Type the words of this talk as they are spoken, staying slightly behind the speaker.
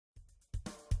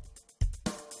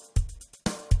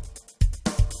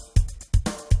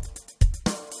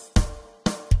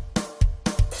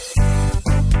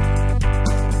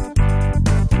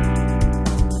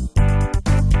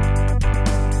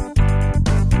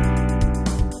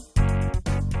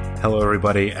Hello,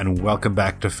 everybody, and welcome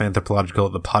back to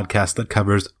Fanthropological, the podcast that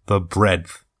covers the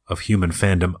breadth of human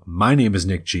fandom. My name is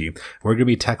Nick G. We're going to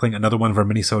be tackling another one of our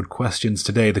mini-sode questions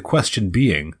today. The question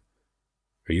being,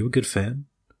 are you a good fan?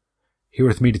 Here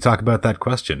with me to talk about that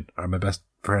question are my best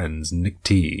friends, Nick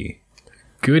T.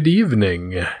 Good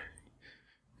evening.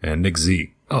 And Nick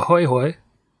Z. Ahoy hoy.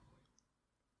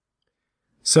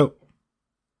 So,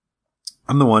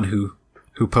 I'm the one who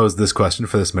posed this question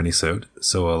for this mini-sode,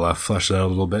 so I'll flesh it out a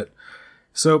little bit.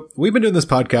 So, we've been doing this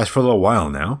podcast for a little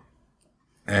while now,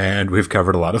 and we've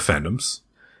covered a lot of fandoms,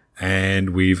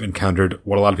 and we've encountered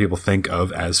what a lot of people think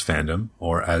of as fandom,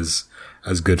 or as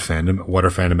good fandom. What are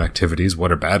fandom activities?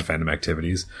 What are bad fandom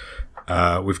activities?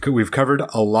 We've covered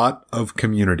a lot of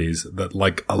communities that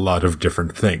like a lot of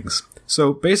different things.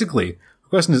 So, basically, the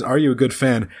question is, are you a good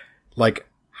fan? Like,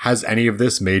 has any of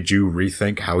this made you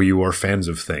rethink how you are fans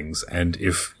of things? And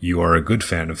if you are a good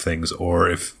fan of things, or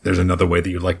if there's another way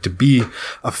that you'd like to be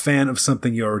a fan of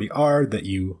something you already are that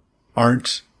you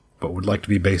aren't, but would like to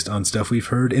be based on stuff we've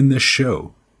heard in this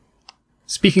show.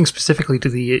 Speaking specifically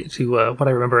to what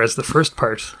I remember as the first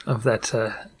part of that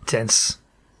dense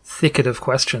thicket of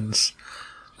questions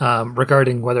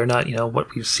regarding whether or not,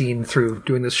 what we've seen through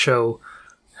doing this show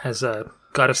has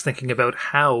got us thinking about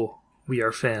how we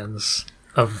are fans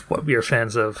of what we are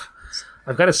fans of.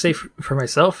 I've got to say for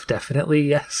myself, definitely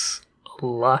yes, a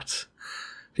lot.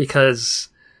 Because,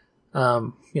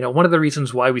 one of the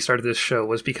reasons why we started this show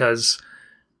was because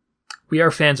we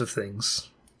are fans of things,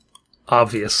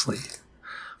 obviously.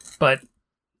 But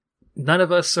none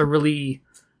of us are really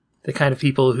the kind of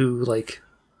people who,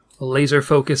 laser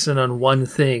focus in on one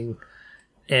thing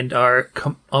and are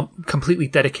completely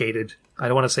dedicated. I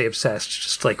don't want to say obsessed,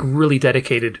 just, really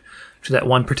dedicated to that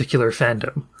one particular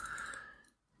fandom.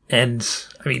 And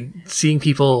seeing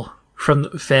people from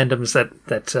fandoms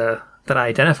that I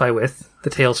identify with,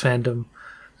 the Tales fandom,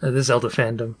 the Zelda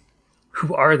fandom,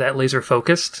 who are that laser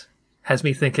focused, has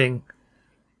me thinking,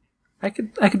 I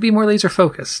could be more laser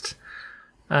focused.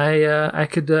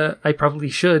 I probably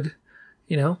should,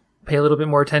 pay a little bit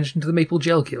more attention to the Maple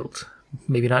Gel Guild.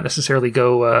 Maybe not necessarily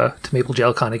go to Maple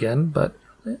Gel Con again, but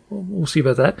we'll see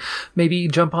about that. Maybe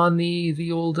jump on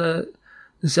the old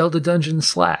Zelda Dungeon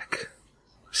Slack.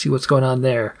 See what's going on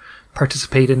there.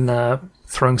 Participate in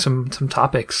throwing some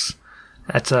topics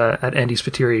at Andy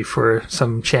Spiteri for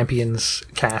some Champions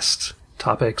cast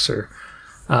topics or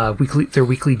their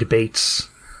weekly debates.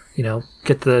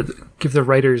 Give the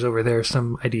writers over there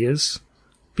some ideas.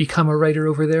 Become a writer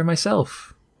over there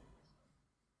myself.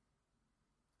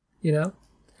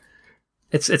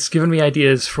 It's given me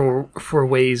ideas for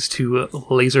ways to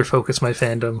laser focus my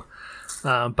fandom.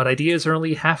 But ideas are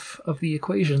only half of the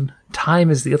equation.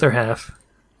 Time is the other half.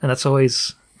 And that's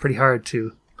always pretty hard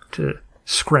to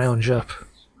scrounge up.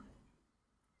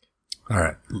 All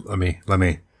right. Let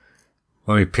me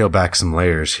peel back some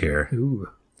layers here. Ooh.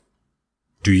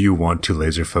 Do you want to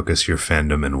laser focus your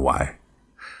fandom, and why?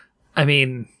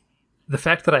 The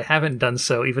fact that I haven't done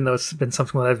so, even though it's been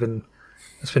something that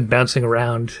it's been bouncing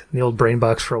around in the old brain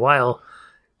box for a while,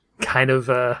 kind of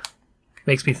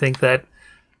makes me think that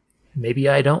maybe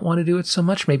I don't want to do it so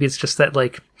much. Maybe it's just that,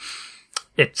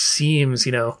 it seems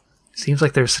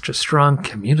like there's such a strong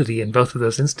community in both of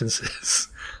those instances.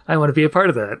 I want to be a part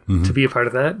of that. Mm-hmm. To be a part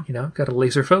of that, got to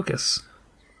laser focus.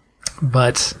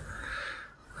 But,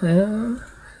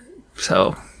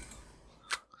 so,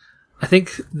 I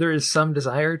think there is some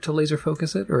desire to laser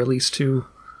focus it, or at least to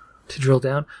drill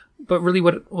down. But really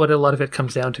what a lot of it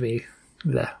comes down to me,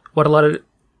 what a lot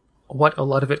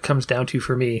of it comes down to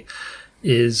for me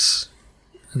is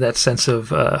that sense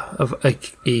of a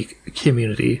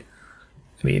community.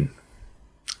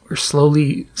 We're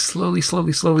slowly,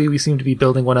 we seem to be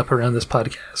building one up around this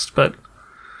podcast, but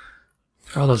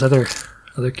all those other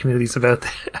communities out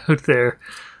there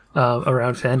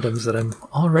around fandoms that I'm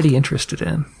already interested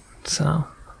in. So,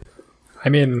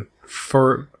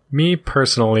 for me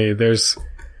personally, there's,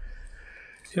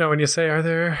 when you say, are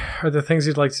there things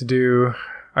you'd like to do?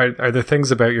 Are there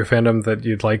things about your fandom that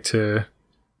you'd like to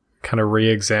kind of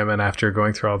re-examine after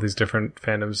going through all these different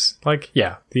fandoms?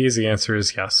 Yeah, the easy answer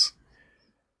is yes.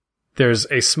 There's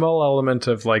a small element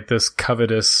of this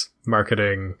covetous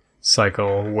marketing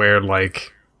cycle where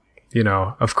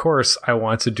of course I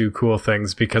want to do cool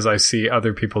things because I see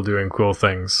other people doing cool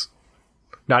things.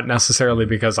 Not necessarily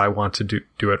because I want to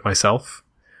do it myself,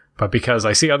 but because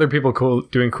I see other people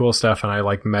doing cool stuff and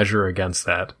I measure against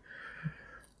that.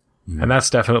 And that's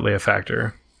definitely a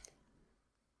factor.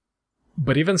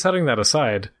 But even setting that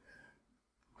aside,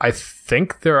 I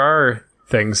think there are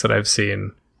things that I've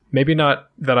seen, maybe not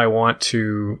that I want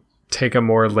to take a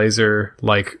more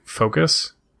laser-like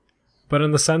focus, but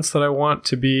in the sense that I want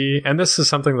to be, and this is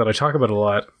something that I talk about a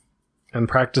lot and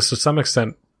practice to some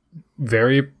extent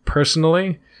very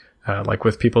personally, like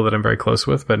with people that I'm very close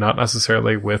with, but not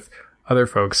necessarily with other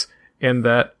folks, in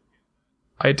that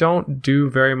I don't do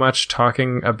very much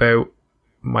talking about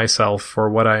myself or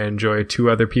what I enjoy to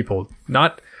other people.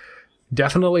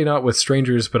 Definitely not with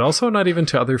strangers, but also not even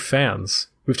to other fans.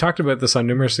 We've talked about this on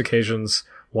numerous occasions,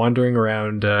 wandering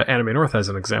around Anime North as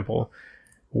an example,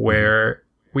 where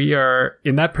we are,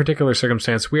 in that particular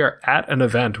circumstance, we are at an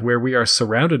event where we are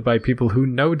surrounded by people who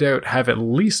no doubt have at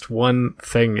least one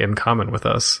thing in common with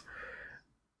us.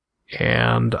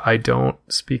 And I don't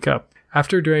speak up.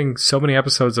 After doing so many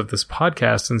episodes of this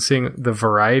podcast and seeing the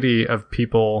variety of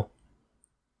people,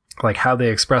 like how they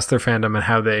express their fandom and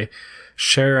how they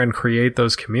share and create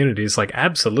those communities, like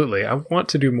absolutely, I want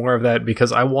to do more of that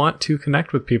because I want to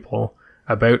connect with people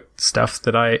about stuff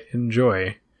that I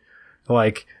enjoy.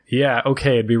 Like, yeah,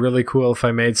 okay, it'd be really cool if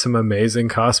I made some amazing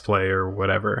cosplay or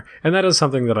whatever. And that is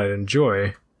something that I'd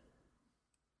enjoy.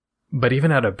 But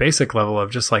even at a basic level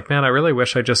of just like, man, I really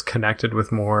wish I just connected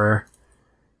with more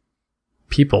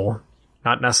people,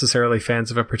 not necessarily fans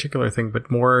of a particular thing,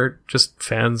 but more just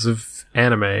fans of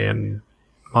anime and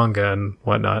manga and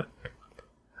whatnot.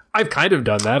 I've kind of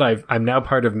done that. I'm now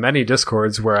part of many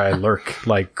Discords where I lurk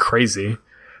like crazy,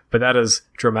 but that is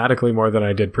dramatically more than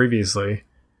I did previously.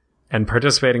 And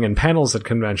participating in panels at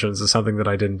conventions is something that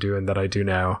I didn't do and that I do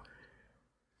now.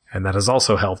 And that has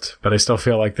also helped, but I still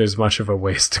feel like there's much of a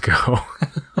ways to go.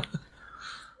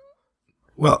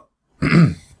 Well,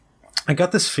 I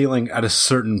got this feeling at a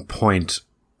certain point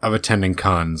of attending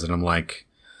cons, and I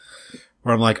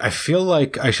feel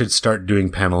like I should start doing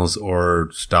panels or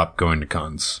stop going to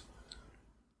cons.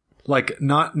 Like,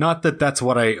 not that that's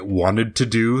what I wanted to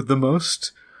do the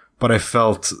most, but I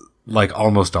felt like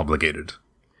almost obligated.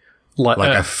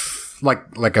 I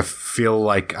feel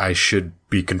like I should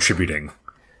be contributing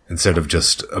instead of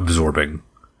just absorbing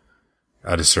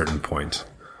at a certain point.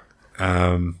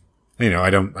 I'm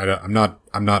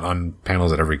not on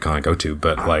panels at every con I go to,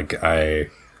 but like and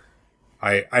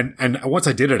once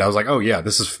I did it, I was like, oh yeah,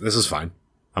 this is fine.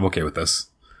 I'm okay with this.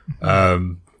 I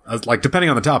was like, depending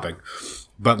on the topic,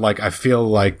 but like, I feel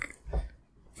like,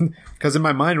 cause in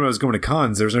my mind, when I was going to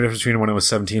cons, there was no difference between when I was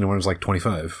 17 and when I was like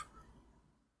 25.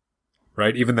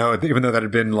 Right? Even though that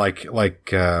had been like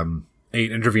 8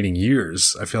 intervening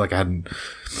years, I feel like I hadn't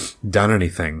done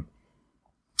anything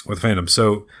with fandom.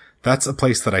 So that's a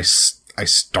place that I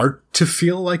start to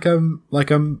feel like I'm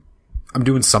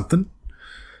doing something.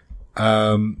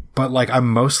 But like I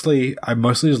mostly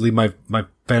just leave my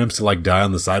fandoms to like die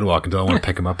on the sidewalk until I want to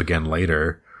pick them up again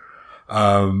later.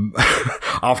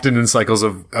 Often in cycles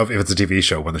of if it's a TV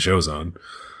show when the show's on.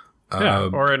 Yeah,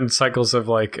 or in cycles of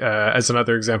like, as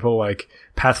another example, like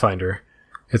Pathfinder.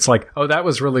 It's like, oh, that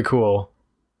was really cool.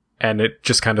 And it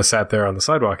just kind of sat there on the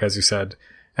sidewalk, as you said.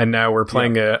 And now we're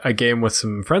playing a game with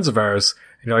some friends of ours.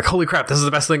 And you're like, holy crap, this is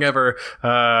the best thing ever.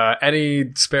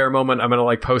 Any spare moment, I'm going to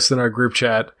like post in our group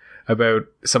chat about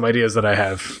some ideas that I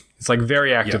have. It's like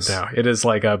very active now. It is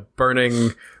like a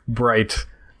burning, bright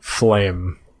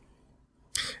flame.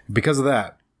 Because of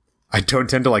that, I don't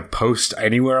tend to like post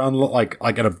anywhere on like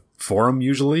at a forum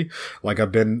usually. Like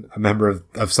I've been a member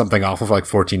of something awful for like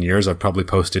 14 years. I've probably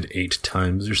posted 8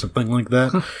 times or something like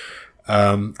that.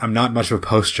 I'm not much of a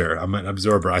poster. I'm an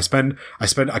absorber. I spend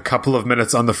a couple of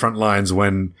minutes on the front lines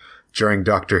during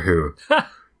Doctor Who,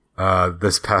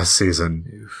 this past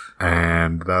season.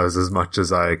 And that was as much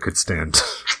as I could stand.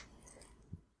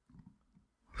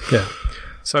 Yeah.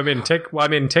 So, I mean,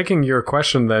 taking your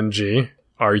question then, G,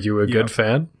 are you a good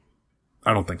fan?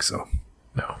 I don't think so.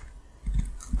 No.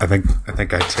 I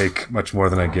think I take much more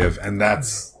than I give, and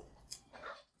that's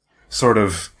sort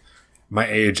of my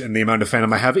age and the amount of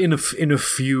fandom I have in a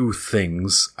few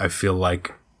things. I feel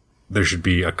like there should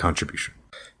be a contribution,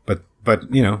 but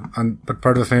you know, but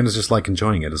part of the fan is just like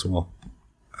enjoying it as well.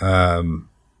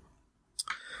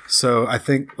 So I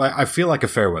think I feel like a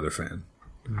Fairweather fan.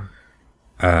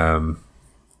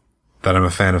 That I'm a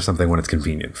fan of something when it's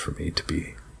convenient for me to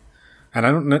be, and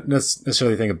I don't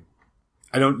necessarily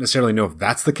know if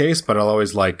that's the case, but I'll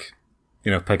always like,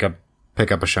 you know, pick up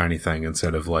a shiny thing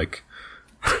instead of like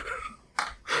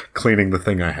cleaning the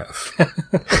thing I have.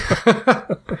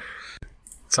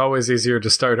 It's always easier to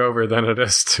start over than it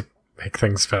is to make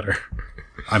things better.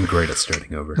 I'm great at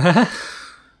starting over.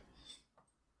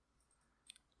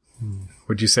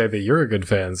 Would you say that you're a good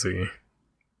fan, Z?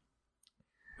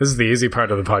 This is the easy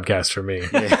part of the podcast for me.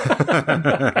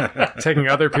 Yeah. Taking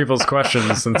other people's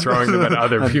questions and throwing them at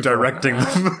other people. Directing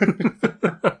them.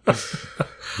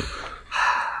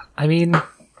 I mean,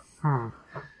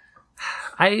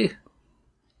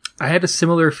 I had a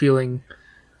similar feeling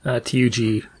to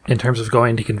UG in terms of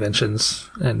going to conventions,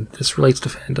 and this relates to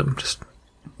fandom. Just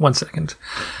 1 second.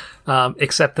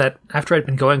 Except that after I'd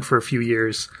been going for a few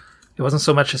years, it wasn't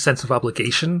so much a sense of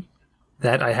obligation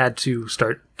that I had to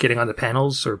start getting on the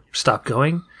panels or stop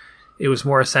going. It was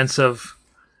more a sense of,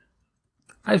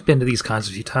 I've been to these cons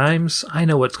a few times. I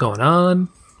know what's going on.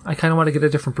 I kind of want to get a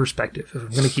different perspective. If I'm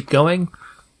going to keep going,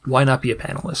 why not be a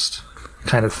panelist?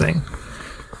 Kind of thing.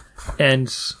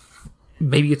 And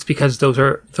maybe it's because those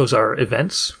are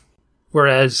events,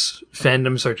 whereas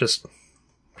fandoms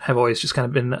have always just kind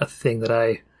of been a thing that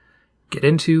I get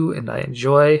into and I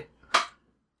enjoy.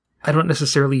 I don't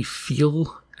necessarily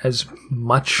feel as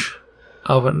much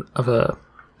of a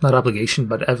not obligation,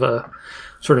 but of a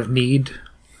sort of need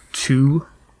to,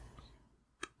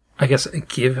 I guess,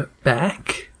 give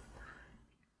back.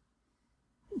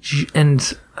 And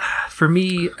for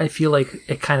me, I feel like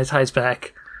it kind of ties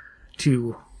back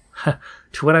to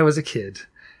when I was a kid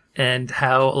and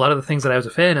how a lot of the things that I was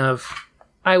a fan of,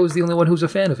 I was the only one who was a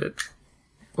fan of it,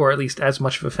 or at least as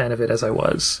much of a fan of it as I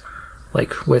was.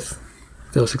 Like with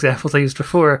those examples I used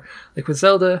before, like with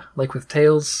Zelda, like with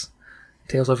Tales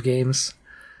of games.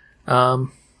 You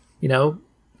know,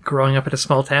 growing up in a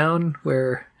small town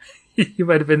where you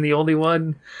might have been the only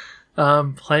one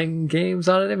playing games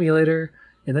on an emulator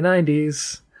in the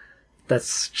 90s.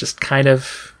 That's just kind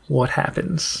of what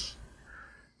happens.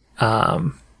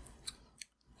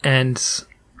 And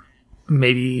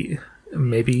maybe,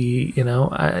 you know,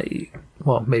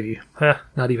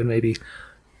 not even maybe,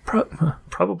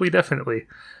 probably definitely.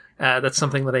 That's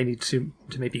something that I need to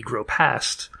maybe grow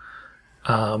past.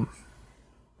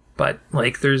 But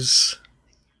like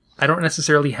I don't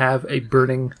necessarily have a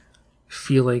burning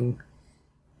feeling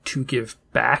to give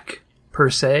back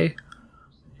per se,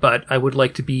 but I would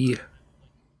like to be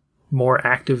more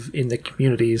active in the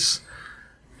communities.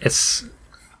 It's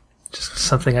just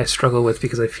something I struggle with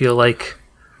because I feel like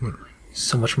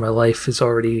so much of my life is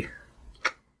already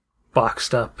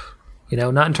boxed up, you know,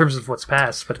 not in terms of what's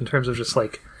past, but in terms of just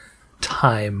like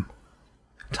time.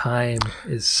 Time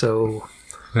is so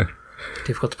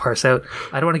difficult to parse out.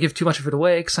 I don't want to give too much of it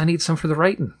away because I need some for the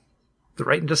writing. The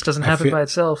writing just doesn't happen by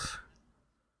itself.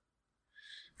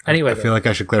 Anyway, I feel like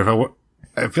I should clarify. When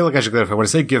I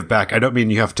say give back, I don't mean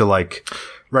you have to like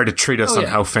write a treatise on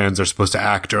how fans are supposed to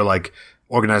act or like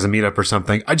organize a meetup or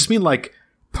something. I just mean like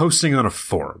posting on a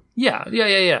forum. Yeah.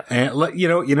 And like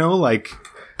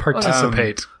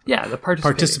participate. The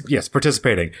participating.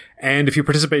 Participating. And if you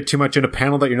participate too much in a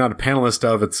panel that you're not a panelist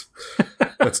of,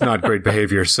 that's not great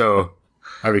behavior. So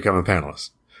I become a panelist.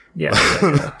 Yeah.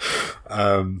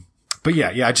 But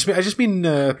I just mean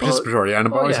participatory. And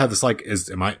I've always had this like,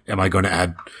 am I going to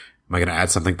add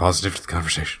something positive to the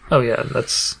conversation? Oh yeah,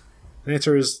 that's the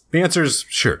answer is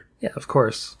sure. Yeah, of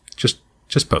course. Just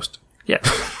post. Yeah.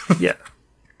 Yeah.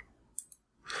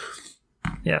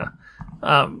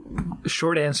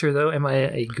 Short answer though, am I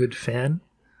a good fan?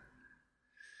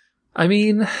 I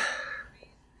mean,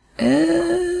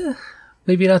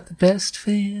 maybe not the best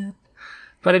fan,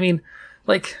 but I mean,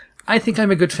 like, I think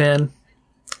I'm a good fan,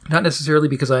 not necessarily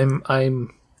because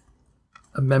I'm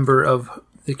a member of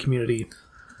the community,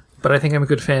 but I think I'm a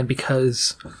good fan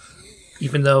because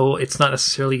even though it's not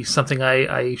necessarily something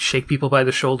I shake people by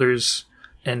the shoulders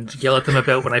and yell at them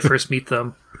about when I first meet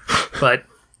them, but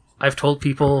I've told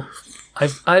people,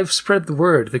 I've spread the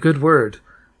word, the good word,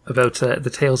 about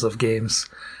the Tales of games,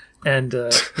 and you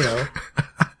know,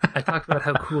 I talk about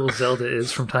how cool Zelda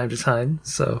is from time to time.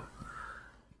 So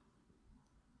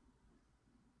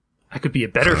I could be a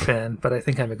better fan, but I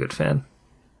think I'm a good fan.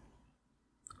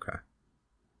 Okay,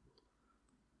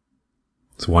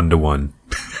 it's 1-to-1.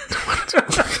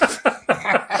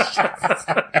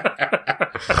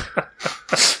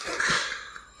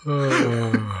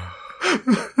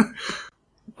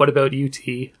 What about you,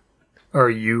 T? Are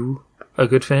you a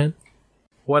good fan?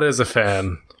 What is a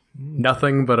fan?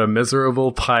 Nothing but a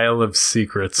miserable pile of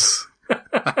secrets.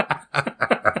 I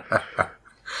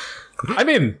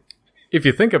mean, if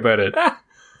you think about it,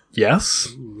 yes,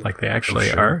 like they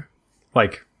actually are.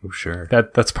 Like, sure.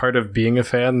 That's part of being a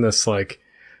fan, this like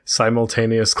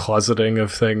simultaneous closeting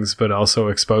of things, but also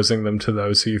exposing them to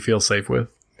those who you feel safe with.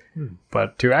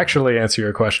 But to actually answer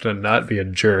your question and not be a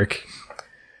jerk,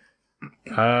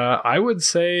 I would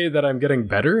say that I'm getting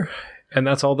better, and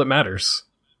that's all that matters.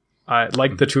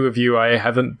 Like the two of you, I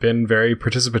haven't been very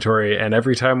participatory, and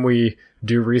every time we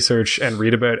do research and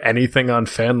read about anything on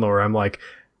fan lore, I'm like,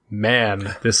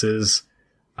 man, this is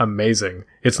amazing.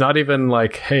 It's not even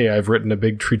like, hey, I've written a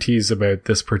big treatise about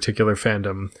this particular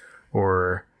fandom,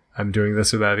 or I'm doing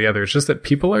this or that or the other. It's just that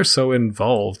people are so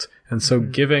involved and so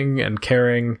giving and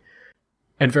caring,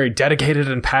 and very dedicated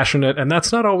and passionate, and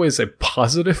that's not always a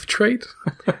positive trait.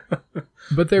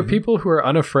 But they're people who are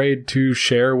unafraid to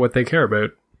share what they care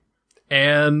about.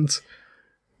 And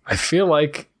I feel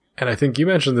like, and I think you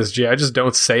mentioned this, G, I just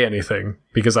don't say anything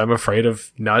because I'm afraid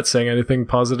of not saying anything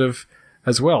positive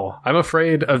as well. I'm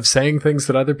afraid of saying things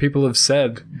that other people have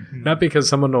said, not because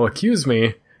someone will accuse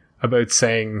me about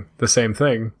saying the same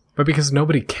thing, but because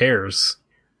nobody cares.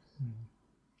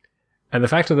 And the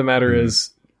fact of the matter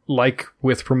is, like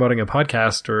with promoting a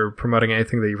podcast or promoting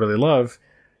anything that you really love,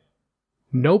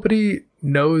 nobody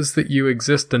knows that you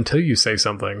exist until you say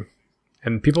something.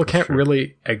 And people can't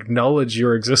really acknowledge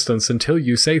your existence until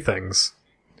you say things.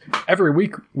 Every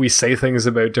week we say things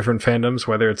about different fandoms,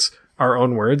 whether it's our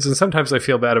own words, and sometimes I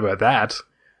feel bad about that.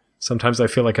 Sometimes I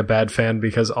feel like a bad fan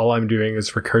because all I'm doing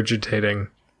is regurgitating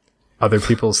other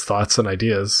people's thoughts and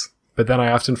ideas. But then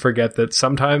I often forget that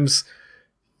sometimes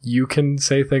you can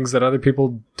say things that other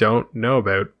people don't know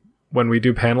about. When we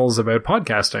do panels about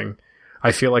podcasting,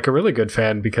 I feel like a really good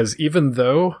fan because even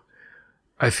though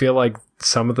I feel like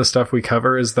some of the stuff we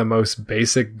cover is the most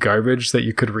basic garbage that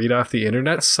you could read off the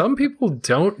internet, some people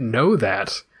don't know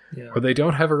that, or they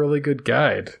don't have a really good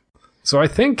guide. So I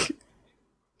think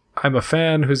I'm a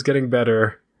fan who's getting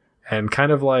better, and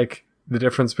kind of like the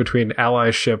difference between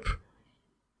allyship,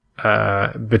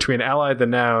 between ally the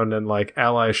noun and like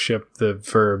allyship the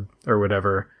verb or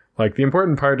whatever. Like the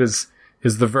important part is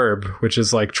the verb, which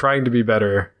is like trying to be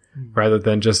better rather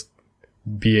than just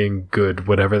being good,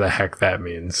 whatever the heck that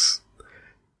means.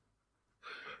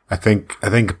 I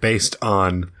think based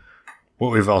on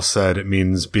what we've all said, it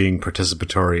means being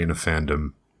participatory in a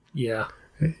fandom. Yeah.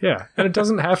 Yeah, and it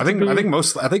doesn't have to be. I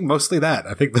think mostly that.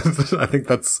 I think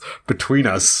that's between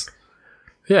us.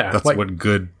 Yeah, that's like, what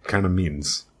good kind of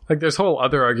means. Like, there's whole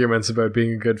other arguments about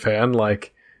being a good fan,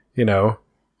 like, you know,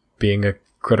 being a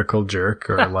critical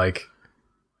jerk or like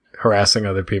harassing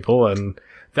other people, and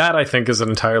that I think is an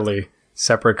entirely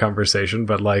separate conversation.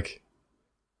 But like,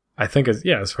 I think as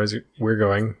far as we're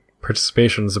going,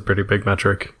 participation is a pretty big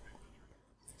metric.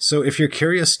 So if you're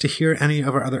curious to hear any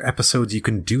of our other episodes, you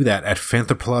can do that at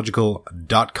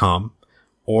fanthropological.com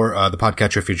or the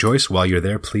podcatcher of your choice. While you're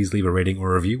there, please leave a rating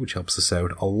or review, which helps us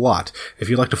out a lot.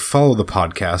 If you'd like to follow the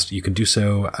podcast, you can do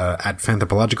so at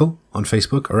Fanthropological on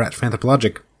Facebook or at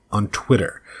Fanthropologic on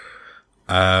Twitter.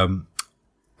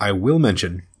 I will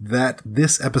mention that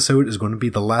this episode is going to be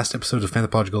the last episode of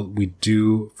Fanthropological we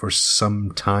do for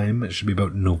some time. It should be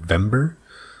about November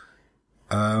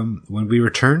when we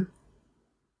return.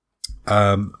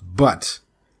 But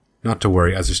not to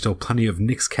worry, as there's still plenty of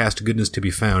Nixcast goodness to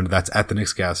be found. That's at the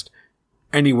Nixcast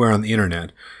anywhere on the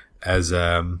internet, as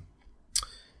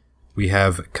we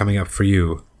have coming up for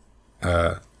you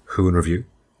Who in Review,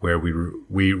 where we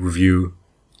review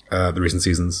the recent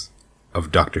seasons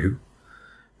of Doctor Who,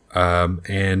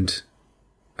 and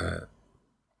an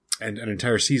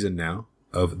entire season now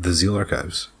of the Zeal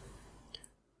Archives.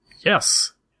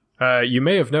 Yes. You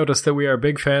may have noticed that we are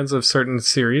big fans of certain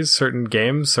series, certain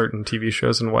games, certain TV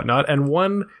shows and whatnot, and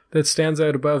one that stands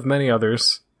out above many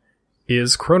others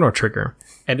is Chrono Trigger.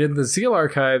 And in the Zeal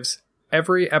Archives,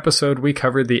 every episode we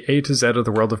covered the A to Z of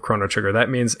the world of Chrono Trigger. That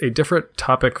means a different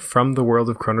topic from the world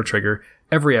of Chrono Trigger.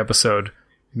 Every episode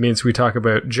means we talk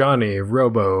about Johnny,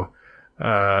 Robo,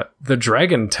 the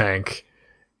Dragon Tank,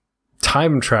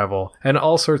 time travel, and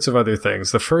all sorts of other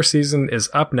things. The first season is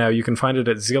up now. You can find it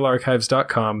at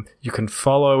zealarchives.com. You can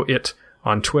follow it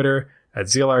on Twitter at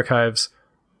Zeal Archives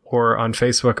or on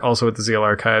Facebook, also at the Zeal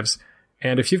Archives.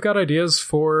 And if you've got ideas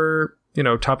for, you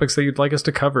know, topics that you'd like us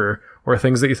to cover or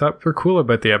things that you thought were cool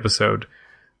about the episode,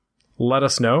 let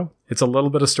us know. It's a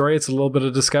little bit of story, it's a little bit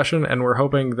of discussion, and we're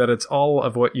hoping that it's all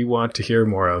of what you want to hear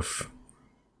more of.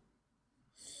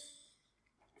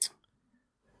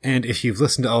 And if you've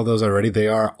listened to all those already, they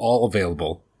are all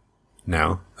available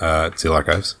now at Zeal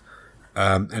Archives.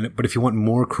 But if you want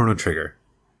more Chrono Trigger,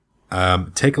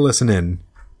 take a listen in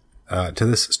to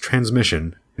this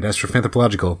transmission. And as for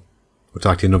Fanthropological, we'll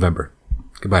talk to you in November.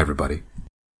 Goodbye, everybody.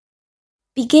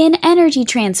 Begin energy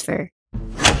transfer.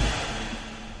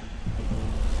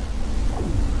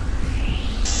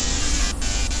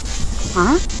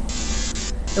 Huh?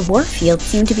 The warp field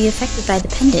seemed to be affected by the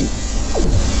pendant.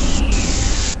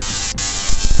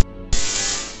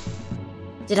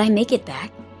 Did I make it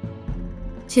back?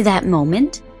 To that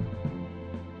moment?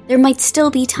 There might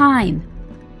still be time.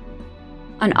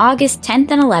 On August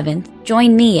 10th and 11th,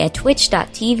 join me at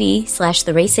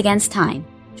twitch.tv/theraceagainst-time.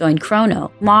 Join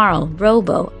Chrono, Marl,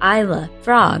 Robo, Isla,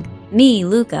 Frog, me,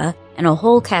 Luca, and a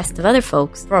whole cast of other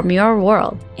folks from your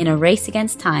world in a race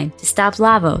against time to stop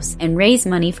Lavos and raise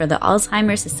money for the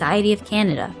Alzheimer's Society of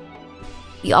Canada.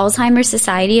 The Alzheimer's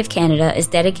Society of Canada is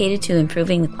dedicated to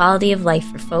improving the quality of life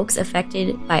for folks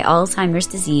affected by Alzheimer's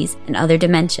disease and other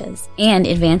dementias, and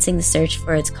advancing the search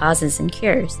for its causes and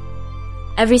cures.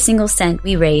 Every single cent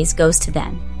we raise goes to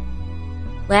them.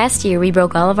 Last year, we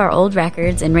broke all of our old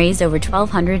records and raised over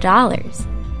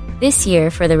 $1,200. This year,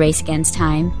 for the Race Against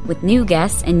Time, with new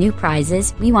guests and new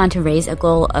prizes, we want to raise a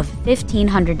goal of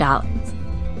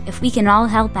 $1,500. If we can all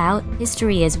help out,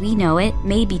 history as we know it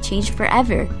may be changed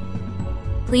forever.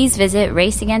 Please visit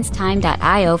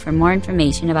raceagainsttime.io for more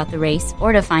information about the race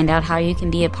or to find out how you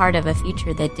can be a part of a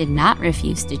future that did not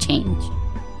refuse to change.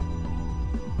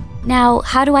 Now,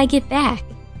 how do I get back?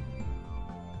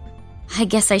 I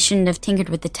guess I shouldn't have tinkered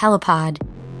with the telepod.